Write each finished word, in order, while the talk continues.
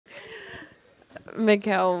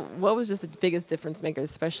Mikal, what was just the biggest difference maker,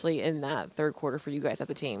 especially in that third quarter for you guys as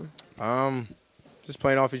a team? Um, just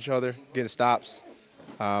playing off each other, getting stops.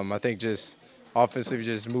 I think just offensively,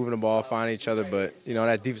 just moving the ball, finding each other. But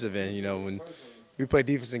that defensive end, when we play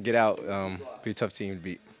defense and get out, be a tough team to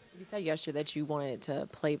beat. You said yesterday that you wanted to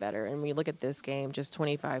play better, and when you look at this game, just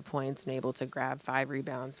 25 points and able to grab 5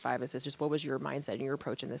 rebounds, 5 assists. Just what was your mindset and your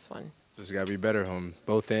approach in this one? Just gotta be better on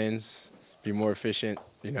both ends, be more efficient.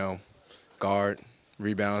 Guard,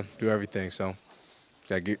 rebound, do everything. So,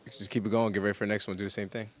 just keep it going, get ready for the next one, do the same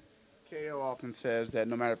thing. KO often says that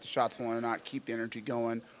no matter if the shot's on or not, keep the energy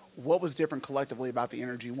going. What was different collectively about the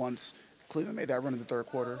energy once Cleveland made that run in the third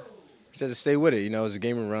quarter? We just had to stay with it. It was a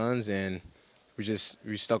game of runs, and we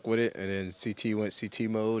stuck with it. And then CT went CT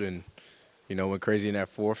mode, and went crazy in that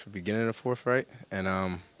beginning of the fourth, right?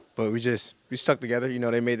 And but we stuck together.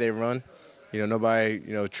 They made their run.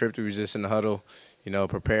 Nobody tripped. We was just in the huddle,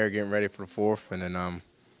 prepared, getting ready for the fourth, and then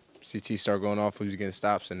CT started going off. We was getting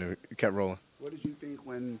stops, and it kept rolling. What did you think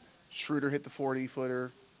when Schroeder hit the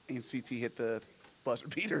 40-footer and CT hit the buzzer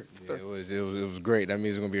beater? Yeah, it was great. That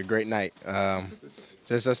means it's gonna be a great night.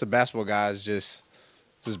 Just us the basketball guys, just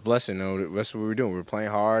blessing. That's what we were doing. We were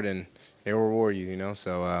playing hard, and they will reward you.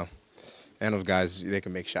 So and those guys, they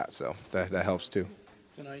can make shots, so that helps too.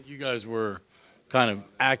 Tonight, you guys were kind of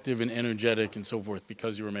active and energetic and so forth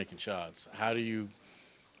because you were making shots. How do you,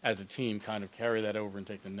 as a team, kind of carry that over and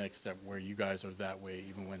take the next step where you guys are that way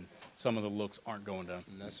even when some of the looks aren't going down?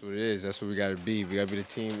 And that's what it is. That's what we got to be. We got to be the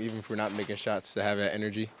team, even if we're not making shots, to have that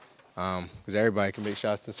energy. Because everybody can make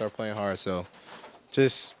shots and start playing hard. So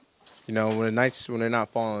just, when they're not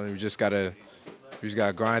falling, we just got to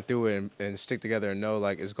grind through it and stick together and know,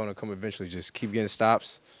 like, it's going to come eventually. Just keep getting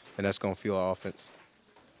stops, and that's going to fuel our offense.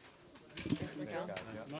 Mikal?